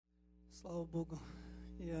Слава Богу.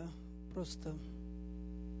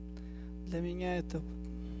 Для меня это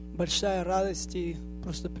большая радость и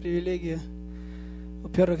просто привилегия,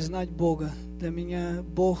 во-первых, знать Бога. Для меня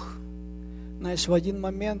Бог, знаешь, в один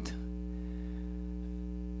момент,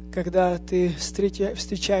 когда ты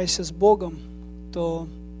встречаешься с Богом, то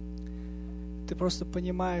ты просто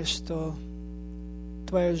понимаешь, что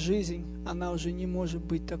твоя жизнь, она уже не может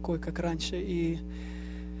быть такой, как раньше. И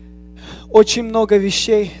очень много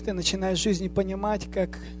вещей ты начинаешь в жизни понимать,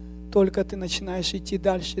 как только ты начинаешь идти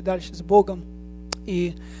дальше и дальше с Богом.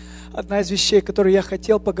 И одна из вещей, которую я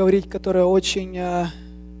хотел поговорить, которая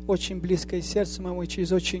очень близкая сердцу моему,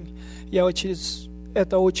 я через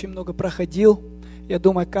это очень много проходил. Я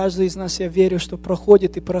думаю, каждый из нас, я верю, что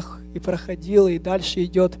проходит и проходил, и дальше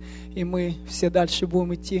идет, и мы все дальше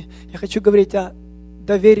будем идти. Я хочу говорить о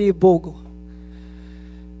доверии Богу.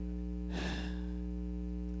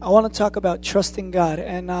 I want to talk about trusting God.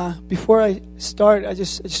 And before I start, I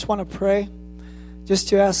just want to pray, just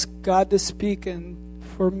to ask God to speak and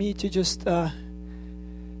for me to just to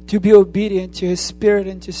be obedient to His Spirit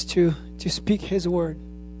and just to speak His word.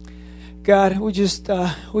 God,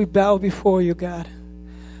 we bow before you, God.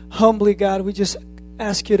 Humbly, God, we just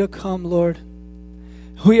ask you to come, Lord.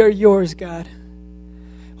 We are yours, God.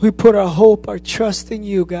 We put our hope, our trust in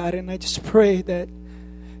you, God. And I just pray that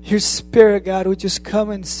your Spirit, God, would just come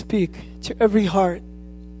and speak to every heart.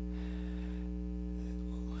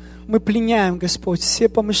 Мы пленяем, Господь, все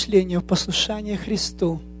помышления в послушании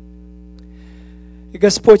Христу. И,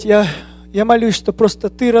 Господь, я молюсь, что просто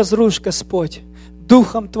Ты разрушь, Господь,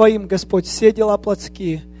 Духом Твоим, Господь, все дела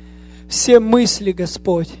плотские, все мысли,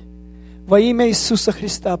 Господь, во имя Иисуса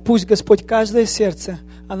Христа. Пусть, Господь, каждое сердце,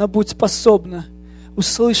 оно будет способно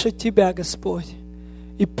услышать Тебя, Господь,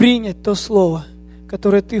 и принять то слово,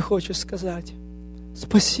 которое Ты хочешь сказать.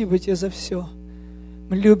 Спасибо Тебе за все.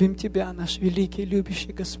 Мы любим Тебя, наш великий,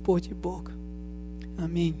 любящий Господь и Бог.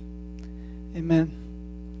 Аминь. Amen.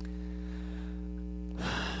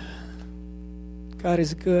 God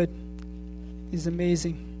is good. He's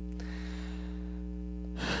amazing.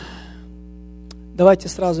 Давайте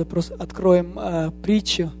сразу просто откроем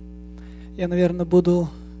притчу. Я, наверное, буду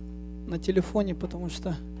на телефоне, потому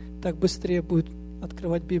что так быстрее будет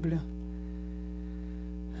открывать Библию.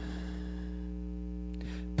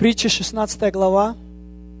 Притча 16 глава,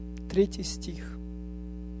 3 стих.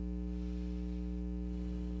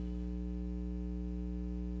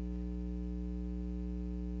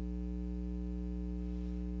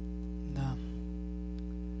 Да.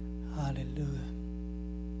 Аллилуйя.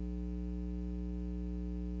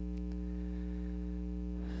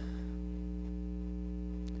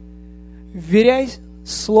 Вверяй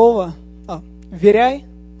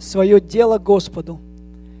свое дело Господу,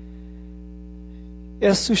 и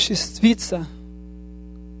осуществится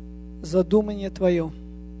задумание твое.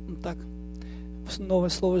 Так, новое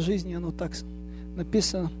слово жизни, оно так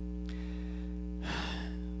написано.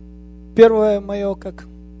 Первое мое, как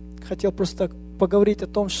хотел просто поговорить о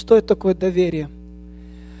том, что это такое доверие.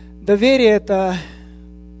 Доверие — это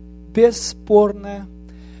бесспорное,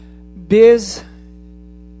 без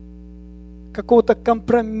какого-то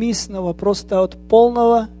компромиссного, просто от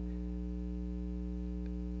полного,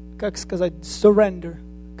 как сказать, surrender,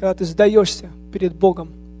 когда ты сдаешься перед Богом.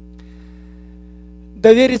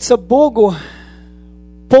 Довериться Богу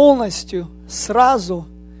полностью, сразу,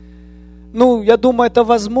 я думаю, это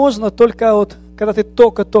возможно только когда ты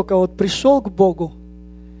только пришел к Богу,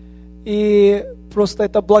 и просто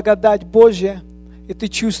это благодать Божья, и ты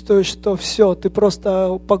чувствуешь, что все, ты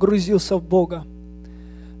просто погрузился в Бога.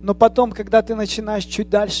 Но потом, когда ты начинаешь чуть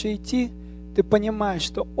дальше идти, ты понимаешь,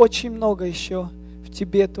 что очень много еще в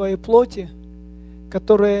тебе, твоей плоти,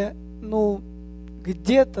 которые,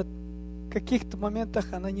 где-то в каких-то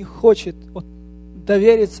моментах она не хочет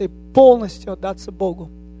довериться и полностью отдаться Богу.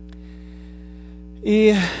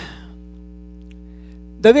 И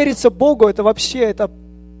довериться Богу, это вообще,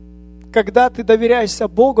 когда ты доверяешься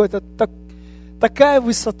Богу, это такая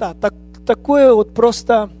высота, такое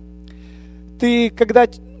просто, ты, когда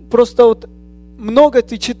просто много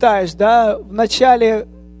ты читаешь, да, вначале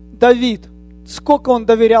Давид, сколько он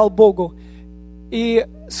доверял Богу, и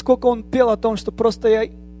сколько он пел о том, что просто я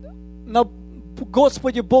на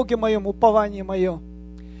Господе Боге моем упование мое.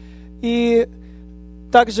 И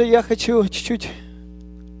также я хочу чуть-чуть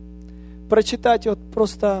прочитать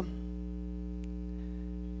просто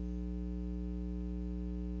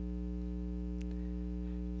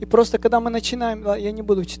и просто когда мы начинаем, я не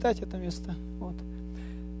буду читать это место,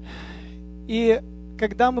 и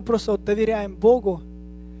когда мы просто доверяем Богу,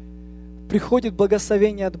 приходит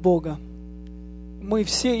благословение от Бога. Мы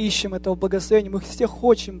все ищем этого благословения, мы все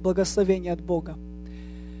хотим благословения от Бога.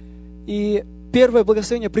 И первое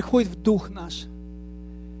благословение приходит в дух наш.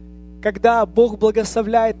 Когда Бог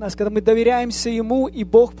благословляет нас, когда мы доверяемся Ему, и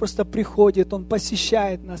Бог просто приходит, Он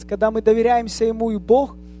посещает нас. Когда мы доверяемся Ему, и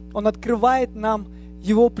Бог, Он открывает нам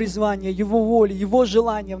Его призвание, Его волю, Его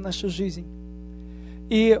желание в нашу жизнь.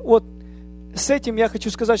 И вот с этим я хочу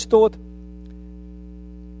сказать, что вот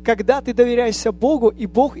когда ты доверяешься Богу, и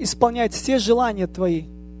Бог исполняет все желания твои,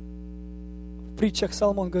 в притчах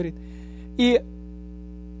Соломон говорит, и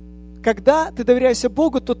когда ты доверяешься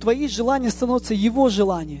Богу, то твои желания становятся Его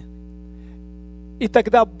желания. И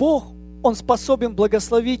тогда Бог, Он способен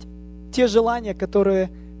благословить те желания, которые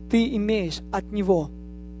ты имеешь от Него.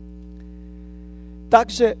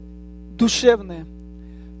 Также душевное.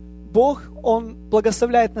 Бог, Он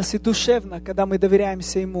благословляет нас и душевно, когда мы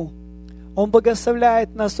доверяемся Ему. Он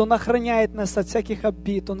благословляет нас, Он охраняет нас от всяких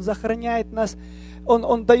обид, Он сохраняет нас,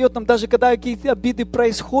 Он дает нам, даже когда какие-то обиды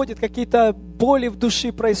происходят, какие-то боли в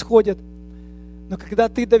душе происходят. Но когда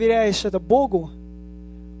ты доверяешь это Богу,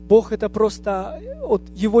 Бог это просто, вот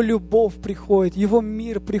Его любовь приходит, Его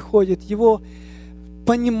мир приходит, Его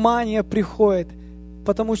понимание приходит.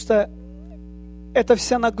 Потому что эта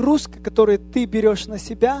вся нагрузка, которую ты берешь на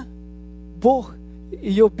себя, Бог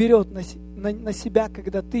ее берет на себя,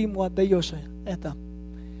 когда ты Ему отдаешь это.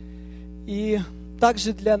 И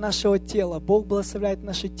также для нашего тела. Бог благословляет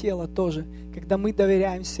наше тело тоже, когда мы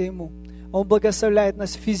доверяемся Ему. Он благословляет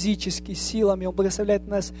нас физически, силами, Он благословляет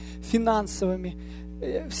нас финансовыми,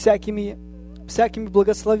 всякими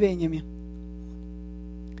благословениями.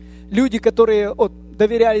 Люди, которые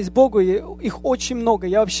доверялись Богу, их очень много.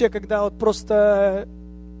 Я вообще, когда просто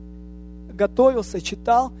готовился,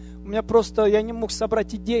 читал, у меня просто, я не мог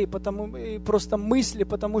собрать идеи, просто мысли,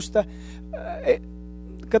 потому что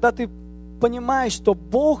когда ты понимаешь, что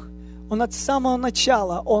Бог, Он от самого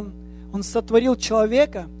начала, Он сотворил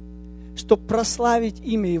человека, чтобы прославить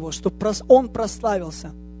имя Его, чтобы Он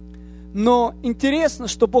прославился. Но интересно,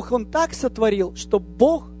 что Бог, Он так сотворил, что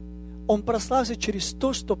Бог, Он прославился через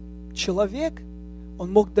то, что человек,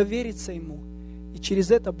 он мог довериться Ему. И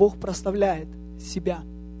через это Бог прославляет себя.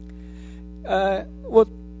 Вот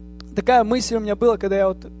такая мысль у меня была, когда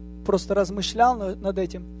я просто размышлял над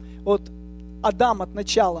этим. Адам от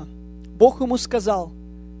начала, Бог ему сказал,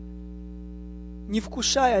 не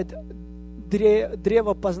вкушай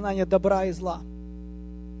древо познания добра и зла.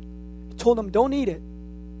 He told him, don't eat it.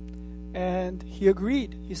 And he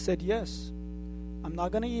agreed. He said, yes, I'm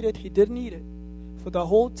not going to eat it. He didn't eat it. For the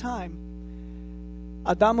whole time,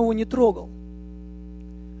 Адам его не трогал.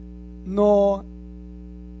 Но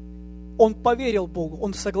он поверил Богу,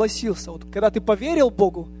 он согласился. Когда ты поверил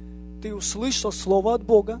Богу, ты услышал слово от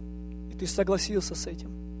Бога, и ты согласился с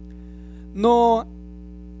этим. Но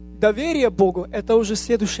доверие Богу – это уже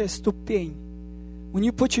следующая ступень. When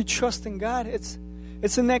you put your trust in God, it's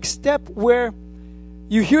the next step where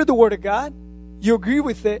you hear the word of God, you agree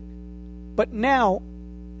with it, but now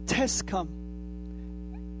tests come.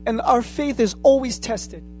 And our faith is always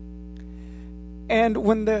tested. And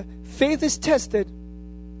when the faith is tested,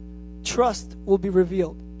 trust will be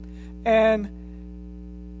revealed. And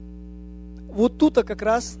вот тут как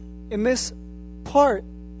раз, in this part,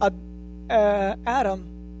 Adam,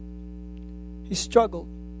 he struggled.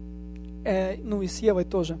 И с Евой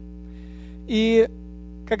тоже. И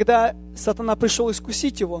когда сатана пришел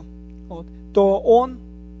искусить его, то он,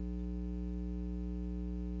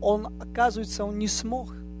 оказывается, он не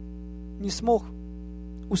смог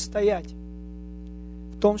устоять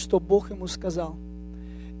в том, что Бог ему сказал.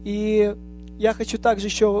 И я хочу также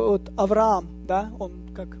еще, Авраам, да, он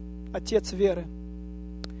как отец веры.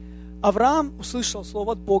 Авраам услышал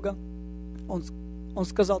слово от Бога. Он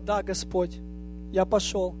сказал, да, Господь, я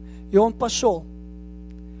пошел. И он пошел.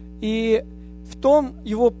 И в том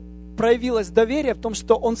его проявилось доверие, в том,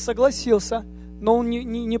 что он согласился, но он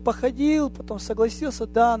не походил, потом согласился,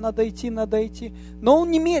 да, надо идти. Но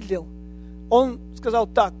он не медлил. Он сказал,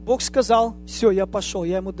 так, Бог сказал, все, я пошел,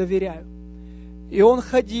 я ему доверяю. И он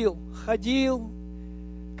ходил.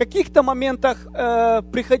 В каких-то моментах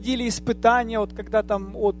приходили испытания, когда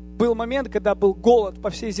там был момент, когда был голод по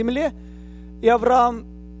всей земле, и Авраам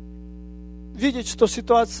видит, что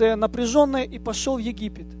ситуация напряженная, и пошел в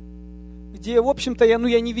Египет, где, в общем-то, я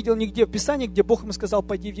не видел нигде в Писании, где Бог ему сказал,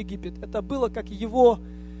 пойди в Египет. Это было как его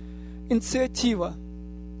инициатива.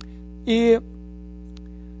 И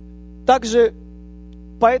также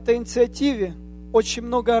по этой инициативе очень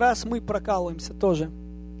много раз мы прокалываемся тоже.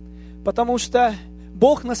 Потому что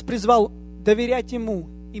Бог нас призвал доверять Ему,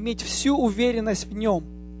 иметь всю уверенность в Нем.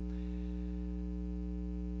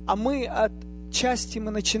 А мы части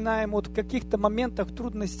мы начинаем, вот в каких-то моментах,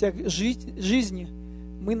 трудностях жизни,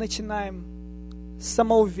 мы начинаем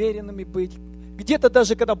самоуверенными быть. Где-то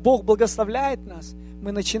даже, когда Бог благословляет нас,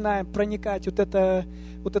 мы начинаем проникать вот эта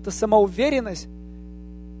самоуверенность,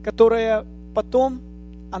 которая потом,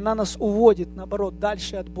 она нас уводит, наоборот,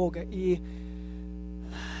 дальше от Бога. И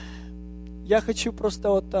я хочу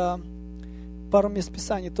просто пару мест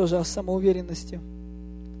Писаний тоже о самоуверенности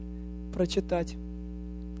прочитать.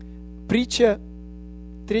 Притча,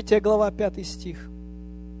 3 глава, 5 стих.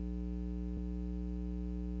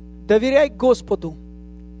 «Доверяй Господу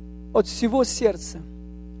от всего сердца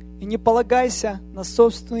и не полагайся на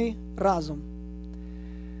собственный разум».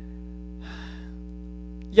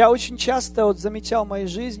 Я очень часто замечал в моей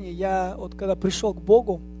жизни, я когда пришел к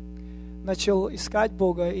Богу, начал искать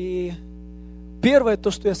Бога, и первое,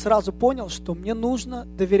 то, что я сразу понял, что мне нужно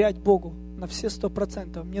доверять Богу на все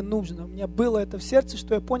 100%. Мне нужно. У меня было это в сердце,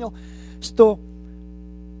 что я понял, что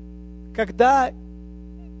когда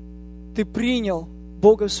ты принял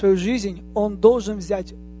Бога в свою жизнь, Он должен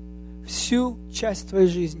взять всю часть твоей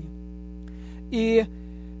жизни. И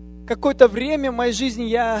какое-то время в моей жизни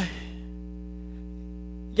я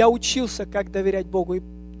учился, как доверять Богу. И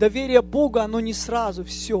доверие Богу, оно не сразу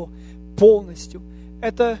все, полностью.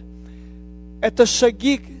 Это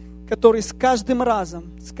шаги, которые с каждым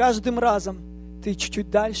разом ты чуть-чуть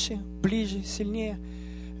дальше, ближе, сильнее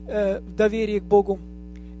в доверии к Богу.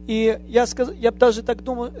 И я даже так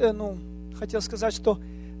думал, хотел сказать, что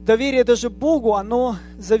доверие даже Богу, оно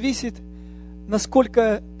зависит,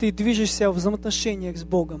 насколько ты движешься в взаимоотношениях с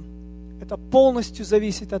Богом. Это полностью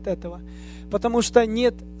зависит от этого. Потому что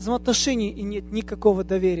нет взаимоотношений и нет никакого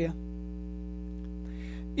доверия.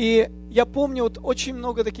 И я помню очень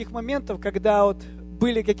много таких моментов, когда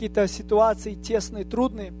были какие-то ситуации тесные,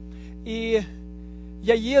 трудные, и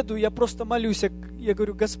я еду, я просто молюсь, я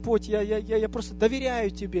говорю: Господь, я просто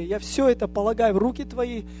доверяю Тебе, я все это полагаю в руки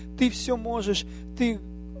Твои, Ты все можешь, Ты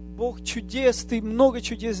Бог чудес, Ты много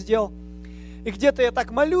чудес сделал. И где-то я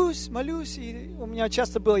так молюсь, и у меня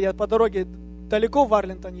часто было, я по дороге далеко в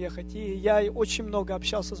Арлингтон ехать, и я очень много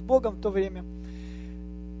общался с Богом в то время.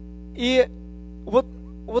 И вот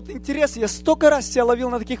интересно, я столько раз себя ловил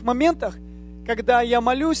на таких моментах, когда я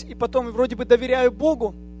молюсь, и потом вроде бы доверяю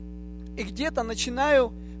Богу, и где-то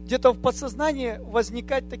начинаю, где-то в подсознании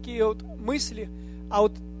возникать такие мысли,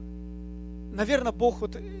 наверное, Бог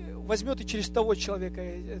возьмет и через того человека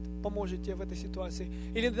поможет тебе в этой ситуации,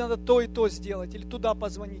 или надо то и то сделать, или туда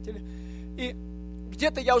позвонить, и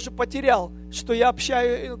где-то я уже потерял, что я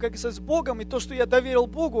общаюсь с Богом, и то, что я доверил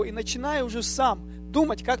Богу, и начинаю уже сам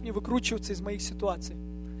думать, как мне выкручиваться из моих ситуаций.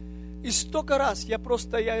 И столько раз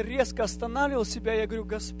я резко останавливал себя, я говорю: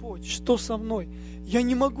 Господь, что со мной? Я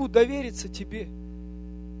не могу довериться Тебе.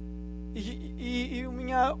 И у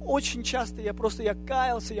меня очень часто я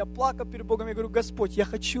каялся, я плакал перед Богом, я говорю: Господь, я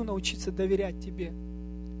хочу научиться доверять Тебе.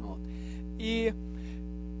 И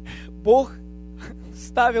Бог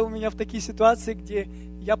ставил меня в такие ситуации, где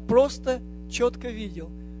я просто четко видел,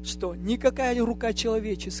 что никакая рука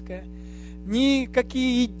человеческая,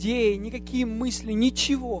 никакие идеи, никакие мысли,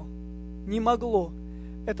 ничего не могло.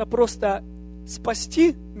 Это просто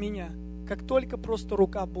спасти меня, как только просто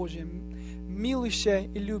рука Божья, милующая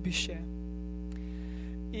и любящая.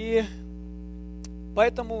 И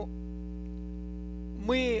поэтому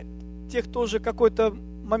мы, те, кто уже какой-то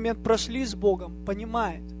момент прошли с Богом,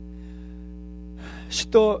 понимают,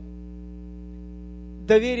 что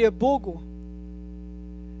доверие Богу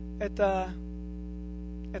это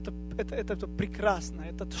прекрасно,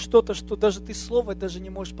 это что-то, что даже ты слова даже не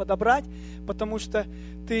можешь подобрать, потому что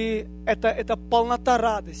это полнота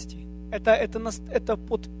радости, это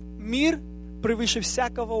мир превыше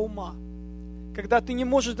всякого ума, когда ты не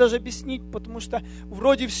можешь даже объяснить, потому что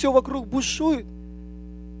вроде все вокруг бушует,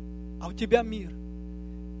 а у тебя мир,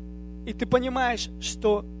 и ты понимаешь,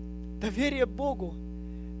 что доверие Богу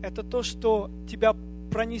это то, что тебя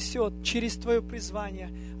пронесет через твое призвание.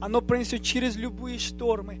 Оно пронесет через любые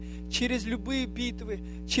штормы, через любые битвы,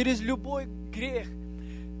 через любой грех.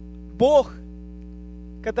 Бог,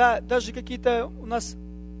 когда даже какие-то у нас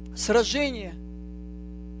сражения,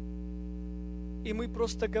 и мы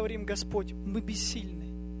просто говорим: Господь, мы бессильны,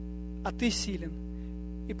 а Ты силен.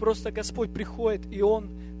 И просто Господь приходит, и Он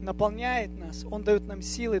наполняет нас, Он дает нам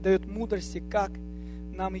силы, дает мудрости, как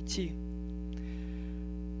нам идти.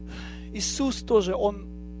 Иисус тоже, Он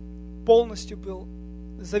полностью был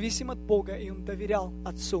зависим от Бога, и Он доверял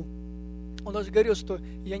Отцу. Он даже говорил, что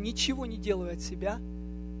я ничего не делаю от себя,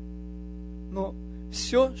 но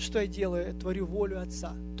все, что я делаю, я творю волю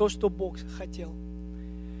Отца, то, что Бог хотел.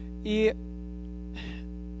 И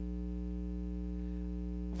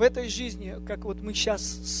в этой жизни, как вот мы сейчас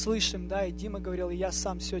слышим, да, и Дима говорил, и я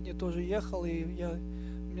сам сегодня тоже ехал, и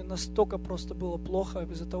мне настолько просто было плохо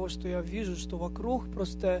из-за того, что я вижу, что вокруг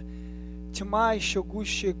просто тьма еще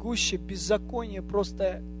гуще и гуще, беззаконие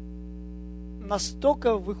просто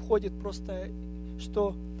настолько выходит просто,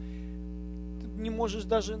 что ты не можешь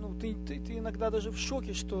даже, ты иногда даже в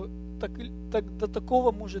шоке, что до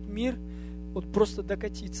такого может мир вот просто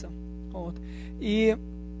докатиться. Вот. И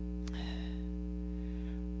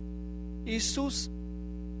Иисус,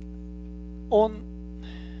 Он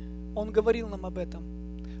говорил нам об этом.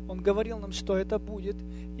 Он говорил нам, что это будет,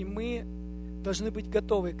 и мы должны быть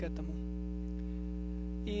готовы к этому.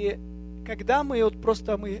 И когда мы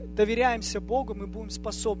доверяемся Богу, мы будем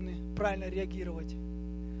способны правильно реагировать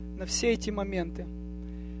на все эти моменты.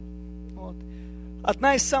 Вот.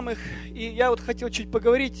 Одна из самых, и я вот хотел чуть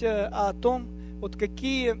поговорить о том, вот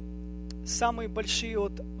какие самые большие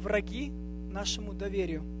вот враги нашему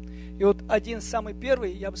доверию. И вот один самый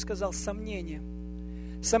первый, я бы сказал, сомнение.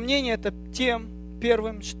 Сомнение это тем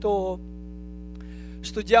первым, что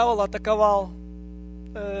дьявол атаковал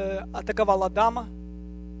Адама.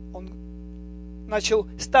 Он начал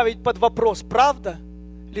ставить под вопрос, правда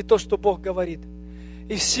ли то, что Бог говорит.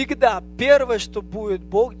 И всегда первое, что будет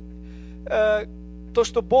то,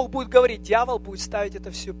 что Бог будет говорить, дьявол будет ставить это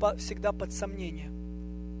все всегда под сомнение.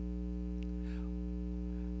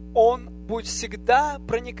 Он будет всегда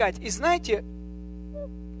проникать. И знаете,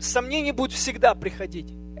 сомнения будут всегда приходить.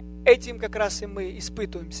 Этим как раз и мы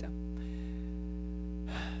испытываемся.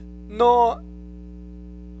 Но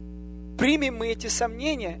примем мы эти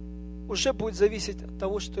сомнения, уже будет зависеть от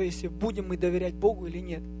того, что если будем мы доверять Богу или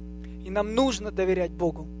нет. И нам нужно доверять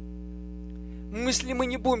Богу. Если мы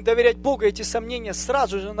не будем доверять Богу, эти сомнения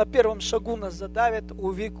сразу же на первом шагу нас задавят,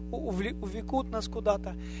 увлекут нас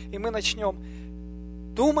куда-то, и мы начнем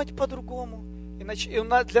думать по-другому. И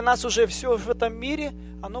для нас уже все в этом мире,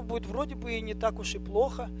 оно будет вроде бы и не так уж и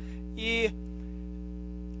плохо. И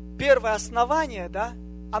первое основание, да,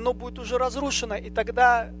 оно будет уже разрушено, и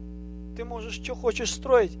тогда ты можешь, что хочешь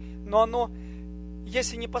строить, но оно,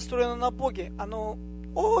 если не построено на Боге, оно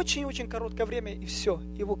очень-очень короткое время, и все,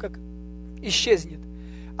 его как исчезнет.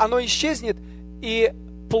 Оно исчезнет, и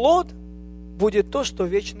плод будет то, что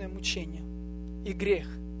вечное мучение и грех.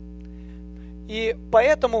 И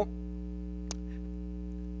поэтому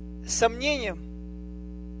сомнение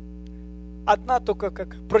одна только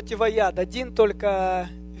как противояд, один только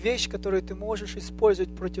вещь, которую ты можешь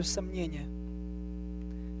использовать против сомнения.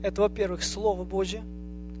 Это, во-первых, Слово Божье,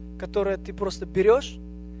 которое ты просто берешь,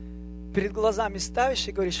 перед глазами ставишь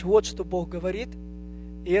и говоришь, вот что Бог говорит,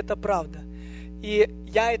 и это правда. И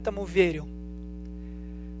я этому верю.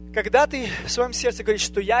 Когда ты в своем сердце говоришь,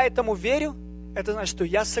 что я этому верю, это значит, что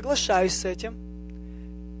я соглашаюсь с этим.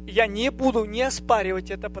 Я не буду не оспаривать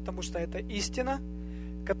это, потому что это истина,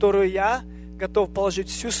 которую я готов положить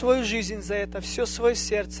всю свою жизнь за это, все свое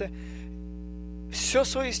сердце, все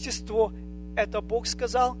свое естество. Это Бог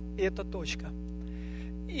сказал, и это точка.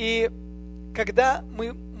 И когда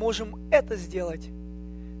мы можем это сделать,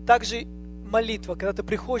 также молитва, когда ты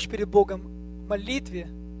приходишь перед Богом в молитве,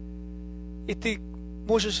 и ты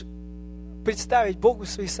можешь представить Богу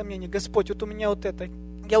свои сомнения. Господь, вот у меня вот это,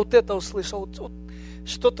 я вот это услышал, вот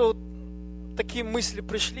что-то вот такие мысли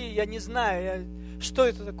пришли, я не знаю, что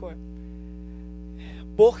это такое.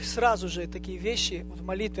 Бог сразу же такие вещи в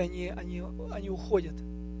молитве, они уходят.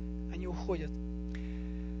 Они уходят.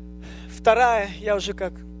 Вторая, я уже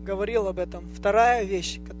как говорил об этом, вторая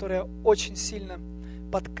вещь, которая очень сильно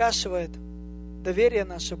подкашивает доверие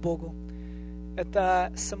наше Богу,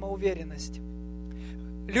 это самоуверенность.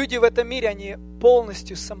 Люди в этом мире, они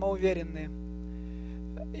полностью самоуверенные.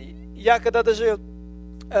 Я когда даже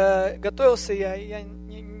готовился, я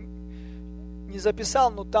не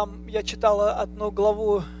записал, но там я читал одну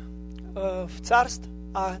главу в Царств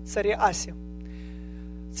о царе Асе.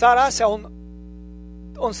 Царь Ася,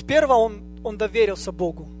 он сперва он доверился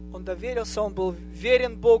Богу. Он доверился, он был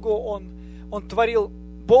верен Богу, он творил,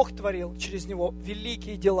 Бог творил через него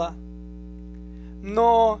великие дела.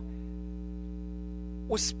 Но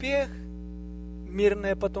успех,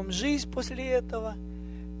 мирная потом жизнь после этого,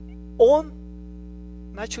 он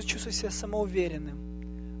начал чувствовать себя самоуверенным.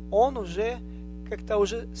 Он уже как-то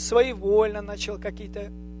уже своевольно начал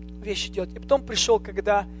какие-то вещи делать. И потом пришел,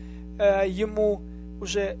 когда ему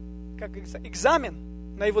уже как экзамен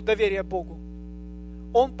на его доверие Богу,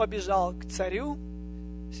 он побежал к царю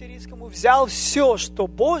сирийскому, взял все, что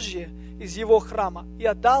Божье из его храма, и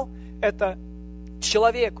отдал это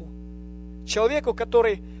человеку,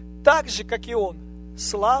 который так же, как и он,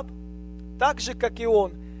 слаб, так же, как и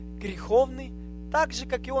он, греховный, так же,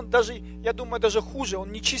 как и он, даже, я думаю, даже хуже,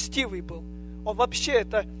 он нечестивый был. Он вообще,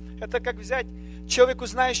 это как взять человеку,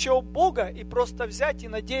 знающего Бога, и просто взять и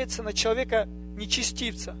надеяться на человека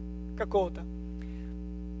нечестивца какого-то.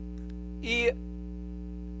 И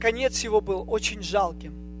конец его был очень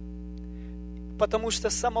жалким, потому что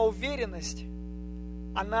самоуверенность,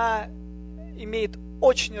 она имеет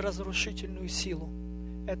очень разрушительную силу.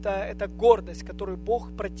 Это гордость, которой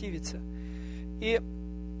Бог противится. И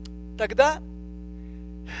тогда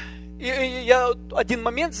я один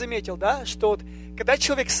момент заметил, да, что вот, когда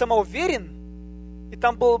человек самоуверен, и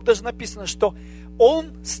там было даже написано, что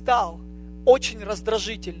он стал очень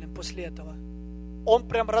раздражительным после этого. Он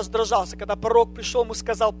прям раздражался. Когда пророк пришел, ему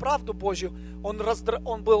сказал правду Божью, он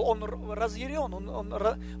разъярен,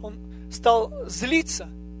 он стал злиться.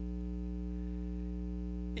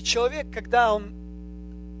 И человек, когда он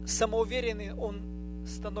самоуверенный, он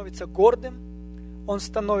становится гордым, он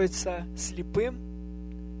становится слепым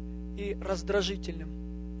и раздражительным.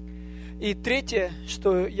 И третье,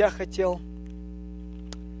 что я хотел,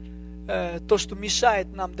 то, что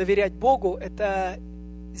мешает нам доверять Богу, это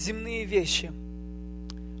земные вещи.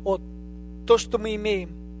 Вот то, что мы имеем.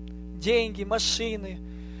 Деньги, машины,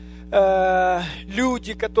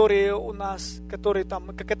 люди, которые у нас, которые там,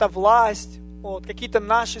 какая-то власть, вот, какие-то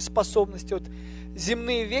наши способности. Вот,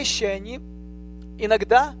 земные вещи, они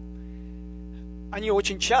иногда, они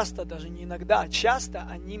очень часто, даже не иногда, а часто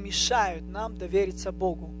они мешают нам довериться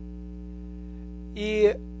Богу.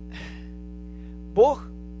 И Бог,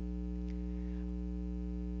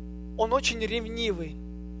 Он очень ревнивый.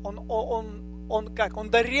 Он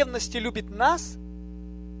до ревности любит нас,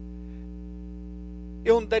 и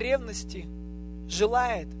Он до ревности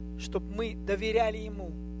желает, чтобы мы доверяли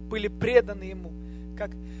Ему, были преданы Ему.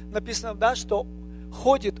 Как написано, да, что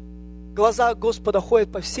глаза Господа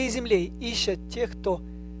ходят по всей земле и ищут тех, кто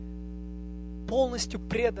полностью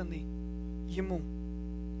преданы Ему.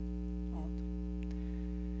 Вот.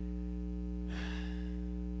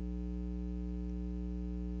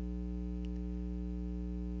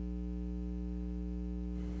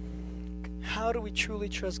 How do we truly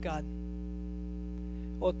trust God?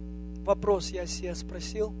 Вот вопрос я себя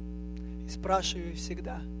спросил и спрашиваю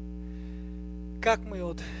всегда. Как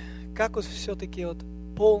все-таки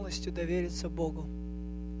полностью довериться Богу?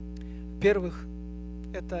 Во-первых,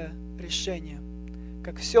 это решение.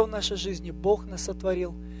 Как все в нашей жизни, Бог нас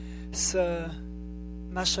сотворил с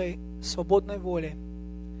нашей свободной волей.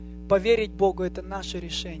 Поверить Богу – это наше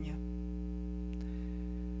решение.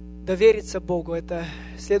 Довериться Богу – это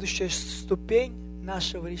следующая ступень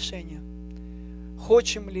нашего решения.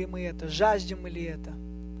 Хотим ли мы это, жаждем ли это?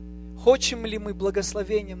 Хотим ли мы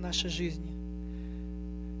благословения в нашей жизни?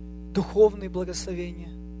 Духовные благословения,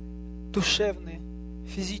 душевные,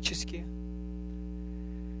 физические.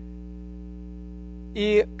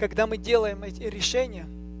 И когда мы делаем эти решения,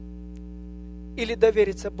 или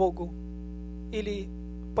довериться Богу, или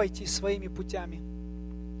пойти своими путями,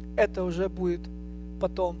 это уже будет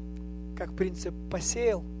потом, как принцип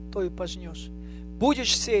посеял, то и пожнешь.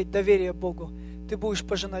 Будешь сеять доверие Богу, ты будешь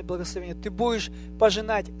пожинать благословение, ты будешь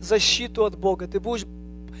пожинать защиту от Бога, ты будешь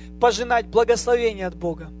пожинать благословение от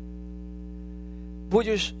Бога.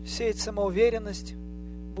 Будешь сеять самоуверенность,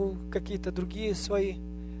 какие-то другие свои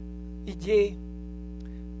идеи,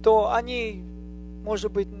 то они,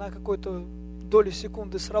 может быть, на какую-то долю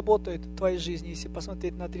секунды сработают в твоей жизни, если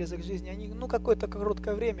посмотреть на отрезок жизни. Они, какое-то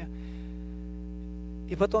короткое время,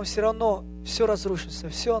 и потом все равно все разрушится,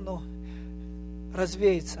 все оно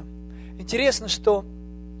развеется. Интересно, что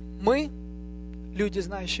мы, люди,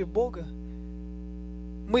 знающие Бога,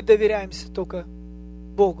 мы доверяемся только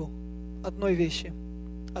Богу, одной вещи,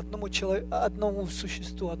 одному человеку, одному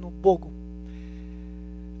существу, одному Богу.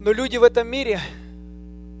 Но люди в этом мире,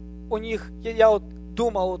 у них, я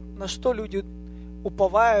думал, на что люди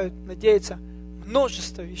уповают, надеются,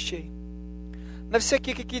 множество вещей. На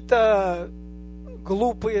всякие какие-то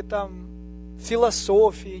глупые там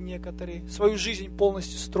философии некоторые, свою жизнь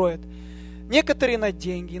полностью строят. Некоторые на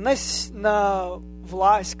деньги, на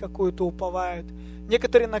власть какую-то уповают,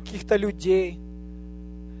 некоторые на каких-то людей.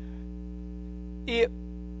 И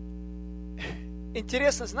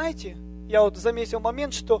интересно, знаете, я заметил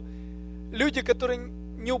момент, что люди, которые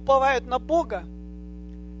не уповают на Бога,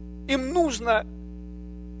 им нужно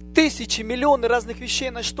тысячи, миллионы разных вещей,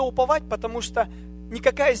 на что уповать, потому что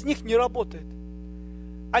никакая из них не работает.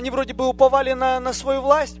 Они вроде бы уповали на свою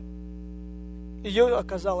власть, ее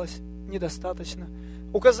оказалось недостаточно.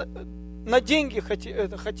 На деньги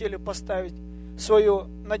хотели поставить свою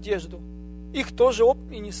надежду, их тоже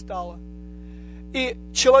и не стало. И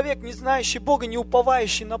человек, не знающий Бога, не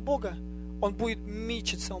уповающий на Бога, Он будет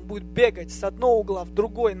мечиться, он будет бегать с одного угла в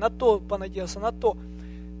другой, на то понадеялся, на то.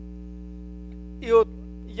 И вот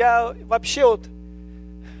я вообще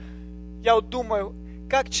думаю,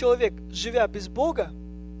 как человек, живя без Бога,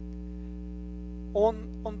 он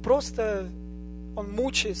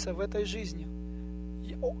мучается в этой жизни.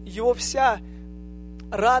 Его вся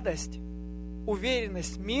радость,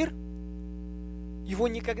 уверенность, мир, его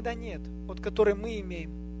никогда нет, который мы имеем.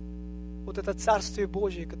 Вот это Царствие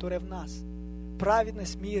Божие, которое в нас.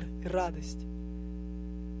 Праведность, мир и радость.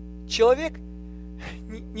 Человек,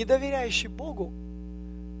 не доверяющий Богу,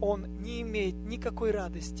 он не имеет никакой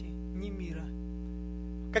радости, ни мира.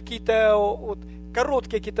 Какие-то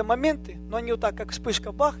короткие какие-то моменты, но они так, как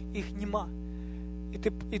вспышка, бах, их нема.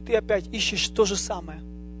 И ты опять ищешь то же самое.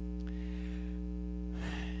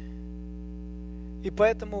 И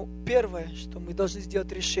поэтому первое, что мы должны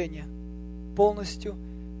сделать решение, полностью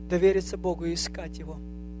довериться Богу и искать Его.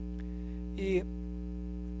 И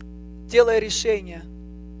делая решение,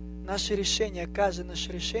 каждое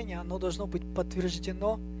наше решение, оно должно быть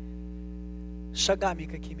подтверждено шагами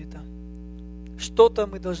какими-то. Что-то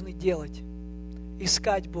мы должны делать.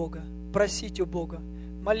 Искать Бога, просить у Бога,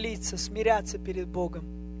 молиться, смиряться перед Богом.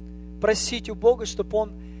 Просить у Бога, чтобы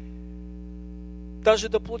Он даже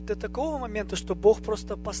доплоть до такого момента, что Бог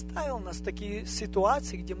просто поставил нас в такие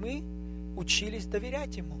ситуации, где мы учились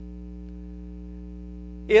доверять Ему.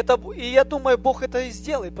 И я думаю, Бог это и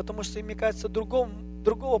сделает, потому что, мне кажется,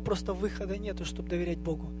 другого просто выхода нету, чтобы доверять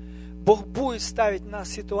Богу. Бог будет ставить нас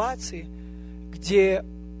в ситуации, где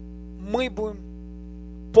мы будем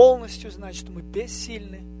полностью знать, что мы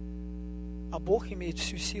бессильны, а Бог имеет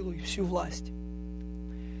всю силу и всю власть.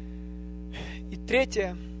 И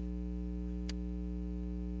третье,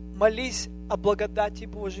 молись о благодати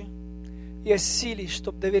Божией и о силе,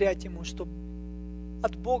 чтобы доверять Ему, чтобы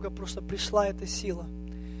от Бога просто пришла эта сила.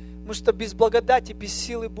 Потому что без благодати, без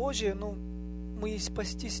силы Божьей, мы и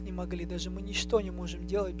спастись не могли, даже мы ничто не можем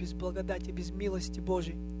делать без благодати, без милости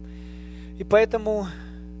Божьей. И поэтому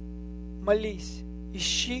молись,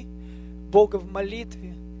 ищи Бога в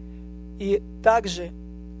молитве и также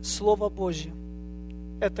Слово Божье.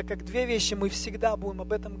 Это как две вещи, мы всегда будем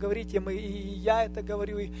об этом говорить, и я это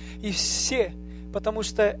говорю, и все, потому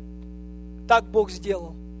что так Бог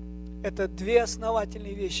сделал. Это две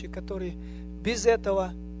основательные вещи, которые без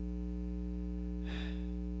этого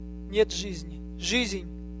нет жизни. Жизнь,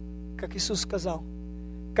 как Иисус сказал,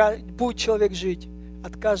 будет человек жить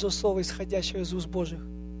от каждого слова, исходящего из уст Божьих.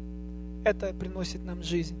 Это приносит нам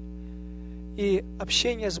жизнь. И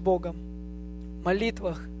общение с Богом, в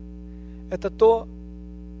молитвах, это то,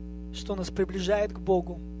 что нас приближает к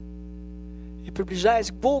Богу. И приближаясь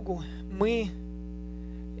к Богу, мы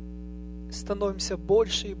становимся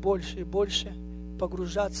больше и больше и больше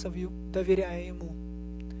погружаться в Его, доверяя Ему.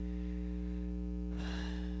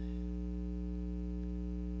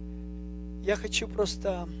 Я хочу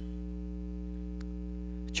просто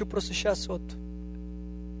сейчас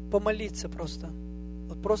помолиться просто.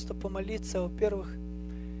 Просто помолиться, во-первых,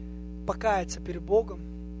 покаяться перед Богом,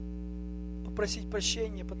 попросить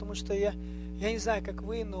прощения, потому что я не знаю, как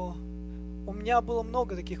вы, но у меня было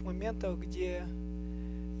много таких моментов, где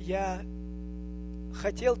я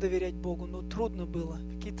хотел доверять Богу, но трудно было.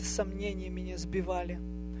 Какие-то сомнения меня сбивали.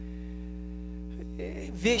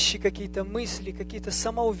 Вещи какие-то, мысли, какие-то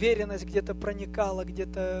самоуверенность где-то проникала,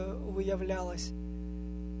 где-то выявлялась.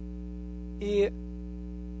 И,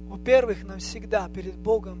 во-первых, нам всегда перед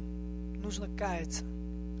Богом нужно каяться.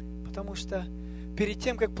 Потому что перед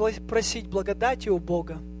тем, как просить благодати у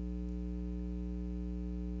Бога,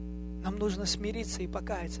 нам нужно смириться и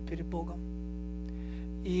покаяться перед Богом.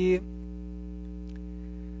 И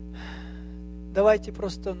давайте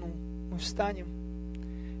просто, мы встанем.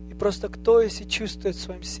 И просто кто, если чувствует в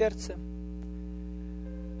своем сердце,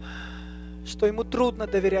 что ему трудно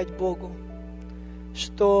доверять Богу,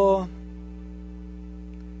 что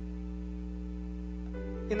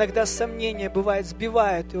иногда сомнения, бывает,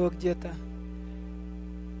 сбивают его где-то.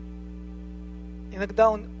 Иногда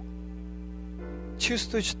он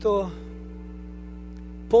чувствует, что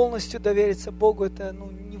полностью довериться Богу это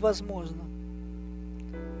невозможно.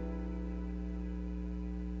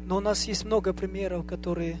 Но у нас есть много примеров,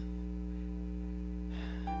 которые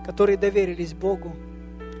доверились Богу.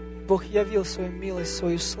 Бог явил свою милость,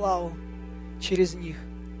 свою славу через них.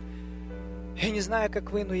 Я не знаю,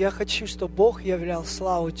 как вы, но я хочу, чтобы Бог являл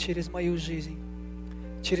славу через мою жизнь,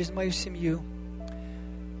 через мою семью.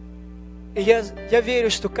 И я верю,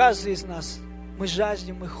 что каждый из нас, мы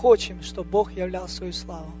жаждем, мы хотим, чтобы Бог являл свою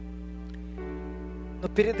славу. Но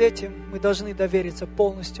перед этим мы должны довериться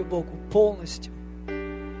полностью Богу, полностью.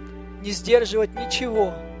 Не сдерживать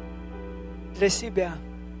ничего, для себя.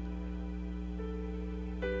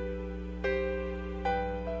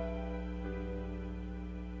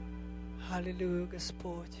 Аллилуйя,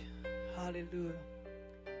 Господь. Аллилуйя.